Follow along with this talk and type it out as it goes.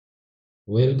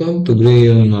Welcome to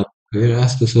GrayYeon Math. We're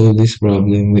asked to solve this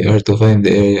problem. We are to find the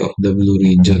area of the blue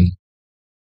region.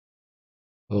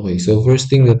 Okay, so first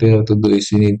thing that we have to do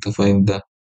is we need to find the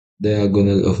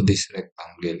diagonal of this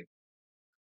rectangle.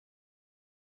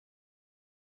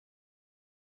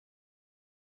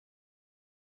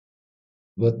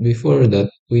 But before that,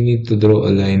 we need to draw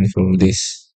a line from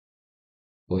this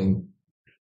point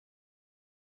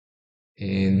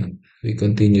and we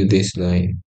continue this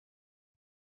line.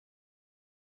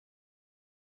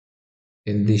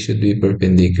 And this should be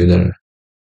perpendicular.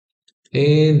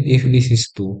 And if this is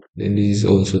 2, then this is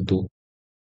also 2.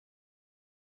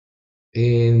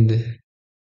 And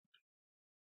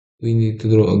we need to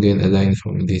draw again a line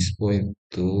from this point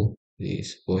to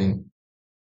this point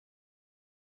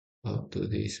up to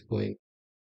this point.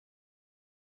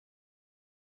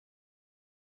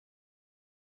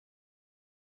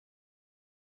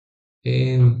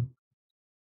 And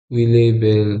we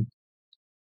label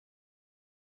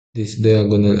this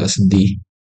diagonal as D,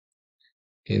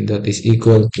 and that is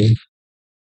equal to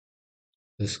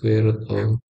the square root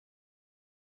of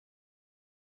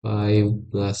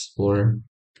 5 plus 4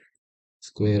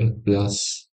 square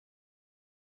plus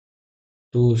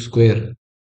 2 square.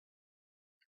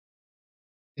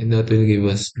 And that will give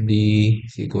us D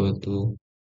is equal to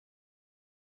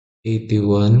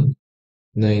 81.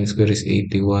 9 square is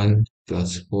 81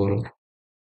 plus 4.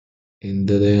 And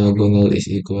the diagonal is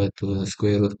equal to the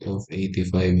square root of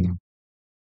 85.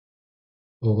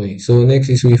 Okay, so next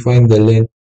is we find the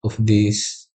length of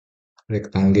this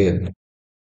rectangle.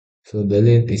 So the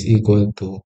length is equal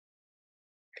to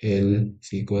L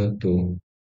is equal to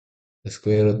the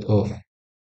square root of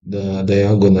the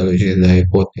diagonal, which is the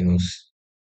hypotenuse.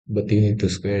 But you need to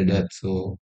square that,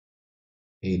 so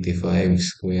 85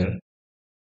 square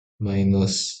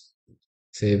minus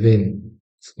 7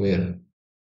 square.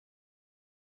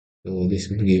 So this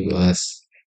will give us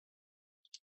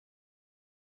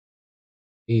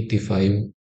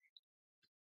 85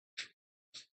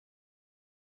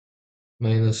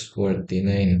 minus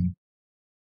 49.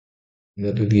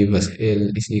 That will give us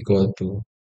L is equal to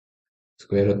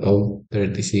square root of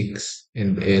 36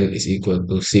 and L is equal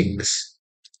to 6.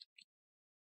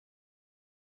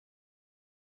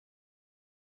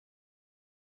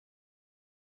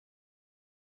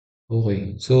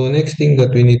 Okay, so next thing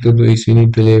that we need to do is we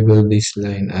need to label this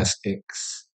line as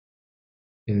X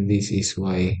and this is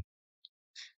Y.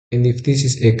 And if this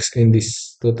is X and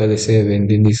this total is 7,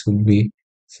 then this would be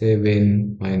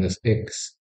 7 minus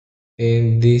X.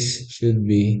 And this should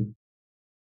be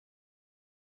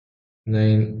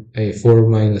 4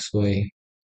 minus Y.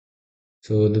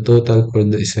 So the total for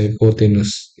this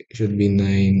hypotenuse should be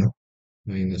 9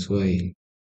 minus Y.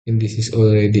 And this is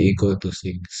already equal to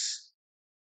 6.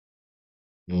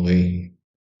 Okay.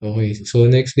 Okay, so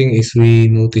next thing is we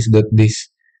notice that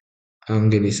this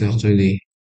angle is actually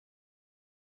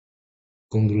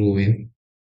congruent.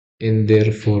 And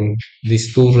therefore,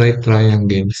 these two right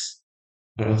triangles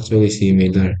are actually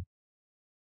similar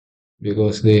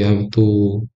because they have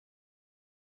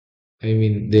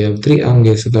they have three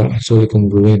angles that are actually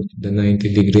congruent. The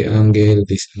 90-degree angle,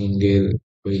 this angle,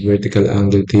 by vertical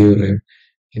angle theorem,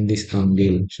 and this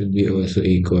angle should be also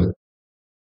equal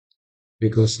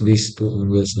because these two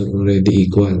angles are already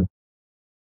equal.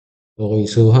 Okay,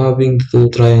 so having two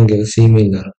triangles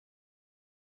similar,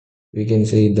 we can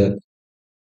say that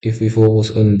if we focus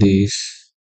on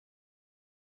this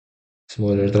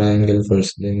smaller triangle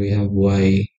first, then we have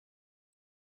y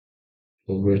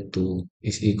over 2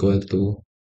 is equal to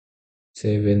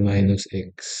 7 minus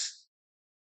x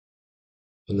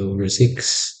all over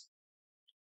 6.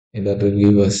 And that will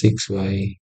give us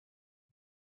 6y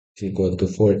is equal to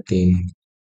 14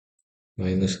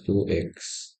 minus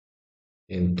 2x.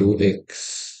 And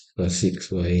 2x plus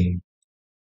 6y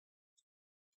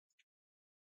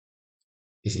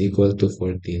is equal to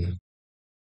 14.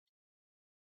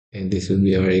 And this will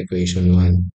be our equation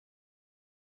 1.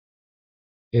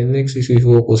 And next is we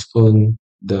focus on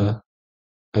the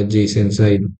adjacent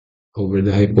side over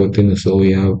the hypotenuse. So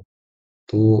we have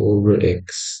 2 over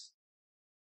x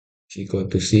is equal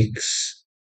to 6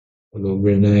 all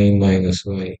over 9 minus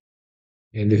y.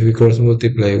 And if we cross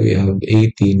multiply, we have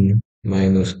 18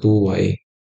 minus 2y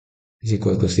is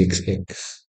equal to 6x.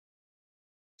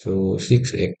 So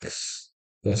 6x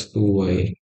plus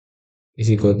 2y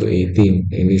is equal to 18.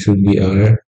 And this would be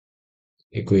our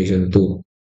equation 2.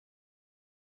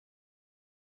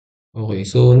 Okay,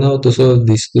 so now to solve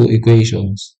these two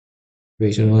equations,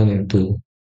 equation 1 and 2,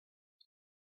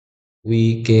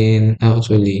 we can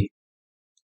actually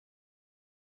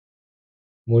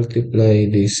multiply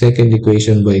the second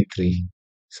equation by 3.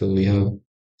 So we have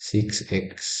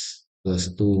 6x plus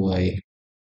 2y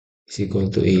is equal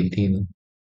to 18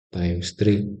 times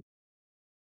 3.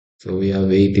 So we have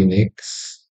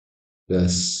 18x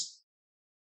plus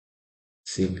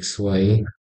 6y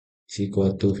is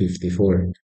equal to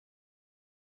 54.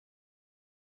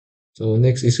 So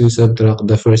next is we subtract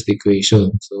the first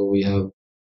equation. So we have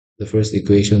the first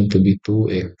equation to be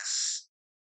 2x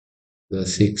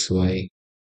plus 6y is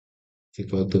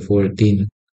equal to 14.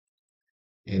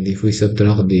 And if we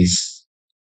subtract this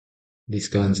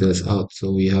cancels out.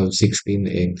 So we have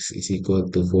 16x is equal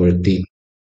to 40.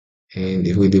 And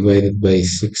if we divide it by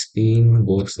 16,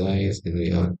 both sides, then we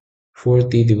have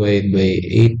 40 divided by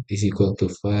 8 is equal to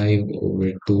 5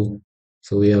 over 2.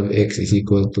 So we have x is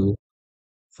equal to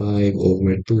 5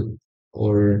 over 2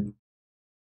 or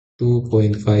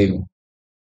 2.5.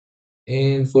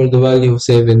 And for the value of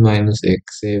 7 minus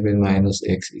x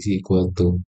is equal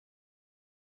to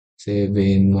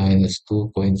 7 minus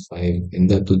 2.5, and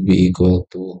that would be equal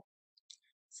to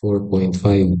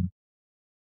 4.5.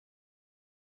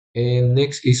 And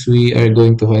next is we are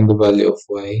going to find the value of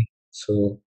y.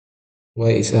 So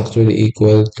y is actually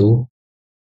equal to,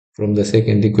 from the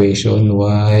second equation,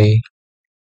 y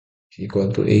is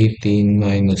equal to 18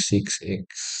 minus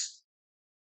 6x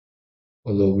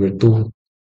all over 2.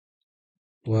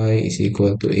 Y is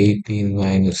equal to 18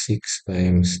 minus 6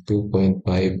 times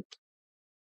 2.5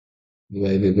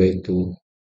 divided by 2.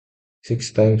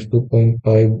 6 times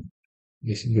 2.5,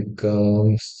 this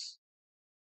becomes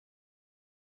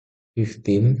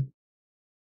 15.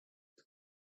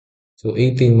 So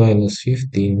 18 minus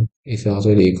 15 is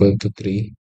actually equal to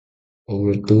 3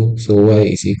 over 2. So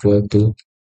y is equal to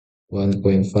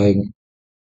 1.5.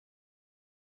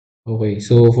 Okay,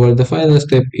 so for the final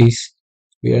step is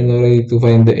we are now ready to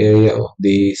find the area of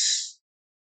this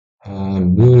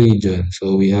blue region.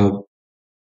 So we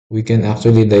can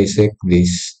actually dissect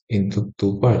this into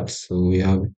two parts. So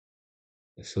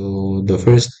the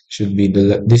first should be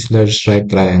this large right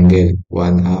triangle.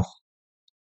 1/2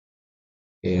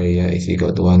 area is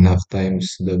equal to 1/2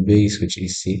 times the base, which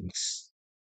is 6,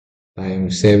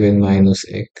 times 7 minus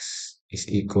x is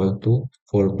equal to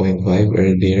 4.5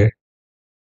 earlier.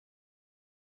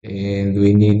 And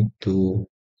we need to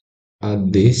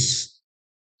add this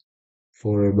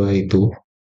 4 by 2.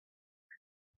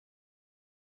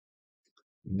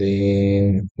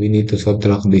 Then we need to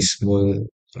subtract this small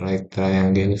right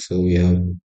triangle. So we have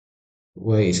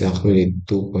y is actually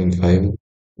 2.5.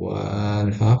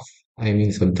 1/2. I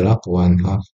mean subtract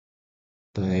 1/2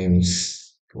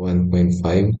 times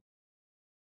 1.5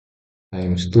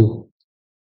 times 2.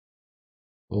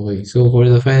 Okay, so for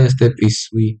the final step is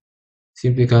we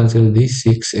simply cancel this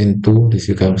 6 and 2. This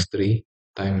becomes 3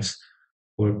 times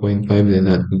 4.5. Then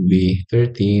that would be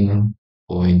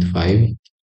 13.5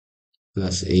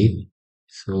 plus 8.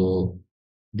 So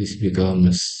this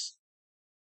becomes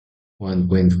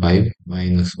 1.5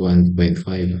 minus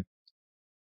 1.5.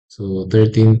 So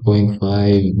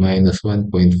 13.5 minus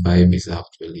 1.5 is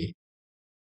actually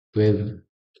 12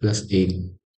 plus 8,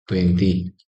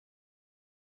 20.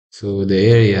 So the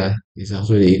area is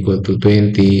actually equal to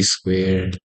 20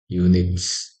 square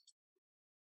units.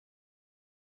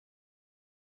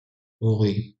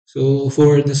 Okay, so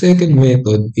for the second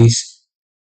method is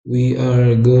we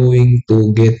are going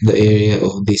to get the area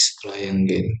of this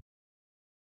triangle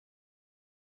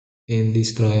and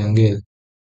this triangle.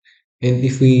 And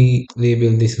if we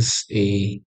label this as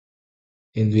A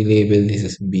and we label this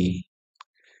as B,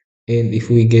 and if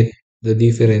we get the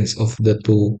difference of the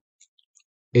two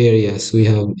areas, we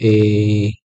have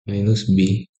A minus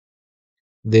B,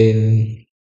 then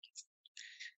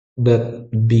that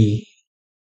B,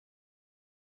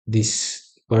 this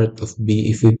part of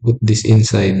B, if we put this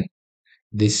inside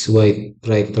this white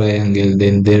right triangle,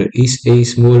 then there is a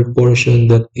small portion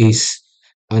that is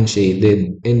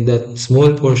unshaded. And that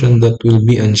small portion that will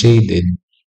be unshaded,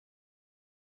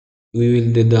 we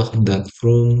will deduct that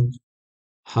from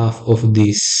half of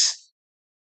this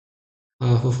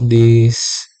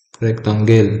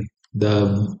rectangle,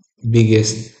 the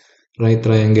biggest right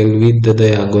triangle with the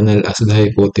diagonal as the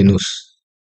hypotenuse.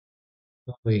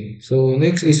 Okay, so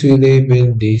next is we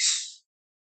label this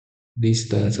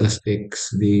distance as x,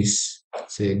 this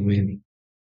segment,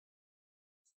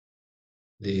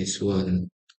 this one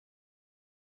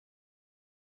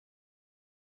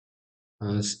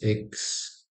as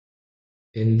x,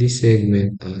 and this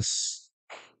segment as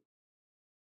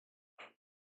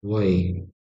y,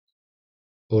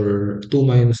 or 2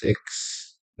 minus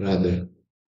x, rather,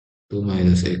 2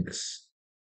 minus x.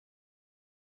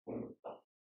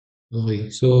 Okay,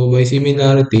 so by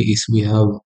similarity is we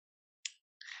have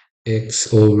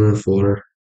x over 4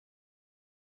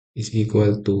 is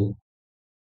equal to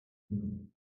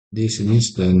this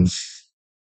distance,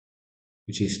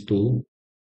 which is 2,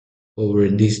 over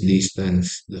this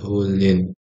distance, the whole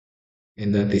length,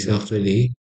 and that is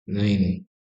actually 9.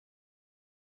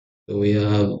 So we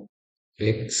have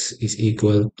x is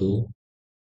equal to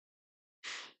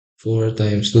 4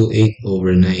 times 2, 8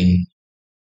 over 9.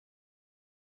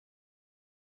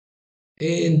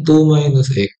 And 2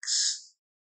 minus x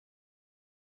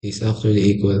is actually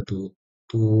equal to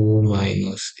 2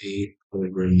 minus 8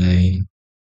 over 9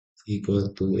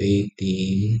 equal to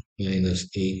 18 minus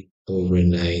 8 over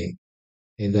 9.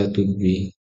 And that would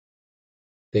be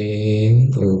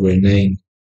 10 over 9.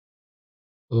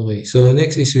 Okay, so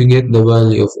next is we get the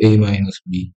value of a minus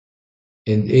b.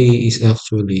 And a is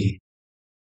actually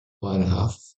 1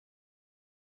 half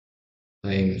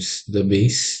times the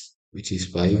base, which is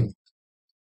 5,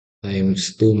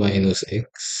 times 2 minus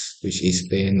x, which is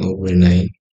 10 over 9,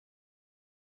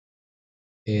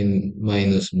 and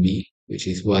minus b, which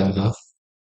is 1 half,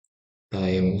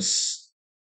 times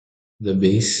the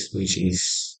base, which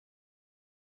is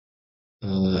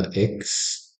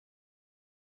x,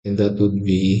 and that would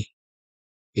be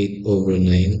 8 over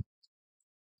 9,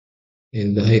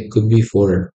 and the height could be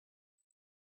 4.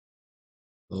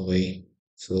 Okay,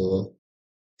 so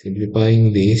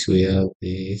simplifying this, we have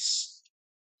this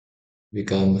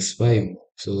becomes 5.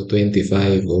 So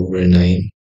 25 over 9,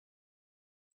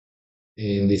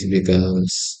 and this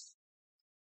becomes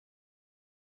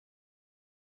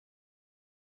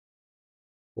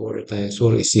 4 times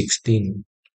 4 is 16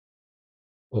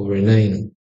 over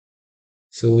 9.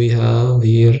 So we have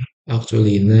here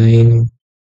actually 9,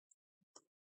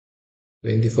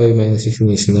 25 minus 16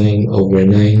 is 9 over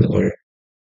 9, or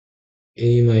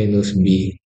a minus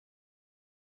b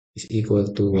is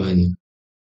equal to 1.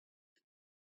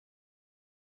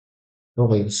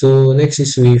 Okay, so next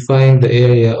is we find the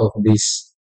area of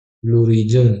this blue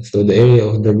region. So the area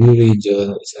of the blue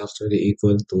region is actually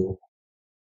equal to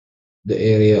the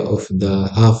area of the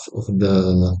half of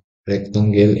the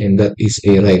rectangle, and that is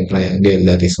a right triangle.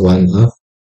 That is 1 half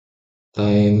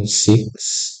times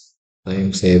 6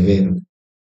 times 7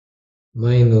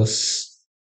 minus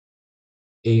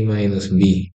a minus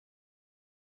b.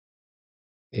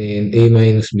 And a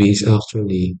minus b is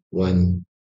actually 1.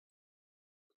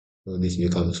 So this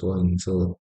becomes 1.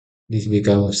 So this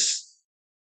becomes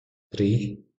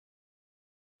 3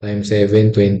 times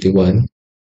 7, 21.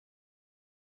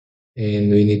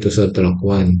 And we need to subtract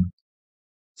 1.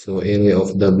 So area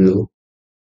of the blue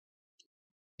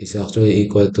is actually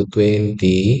equal to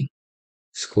 20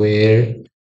 square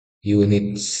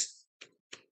units.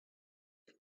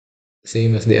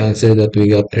 Same as the answer that we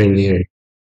got earlier.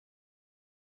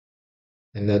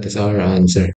 And that is our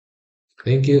answer.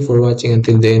 Thank you for watching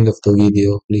until the end of the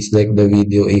video. Please like the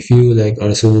video if you like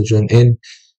our solution, and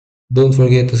don't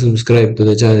forget to subscribe to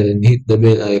the channel and hit the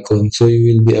bell icon so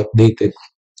you will be updated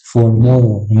for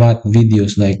more math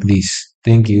videos like this.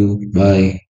 Thank you.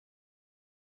 Bye.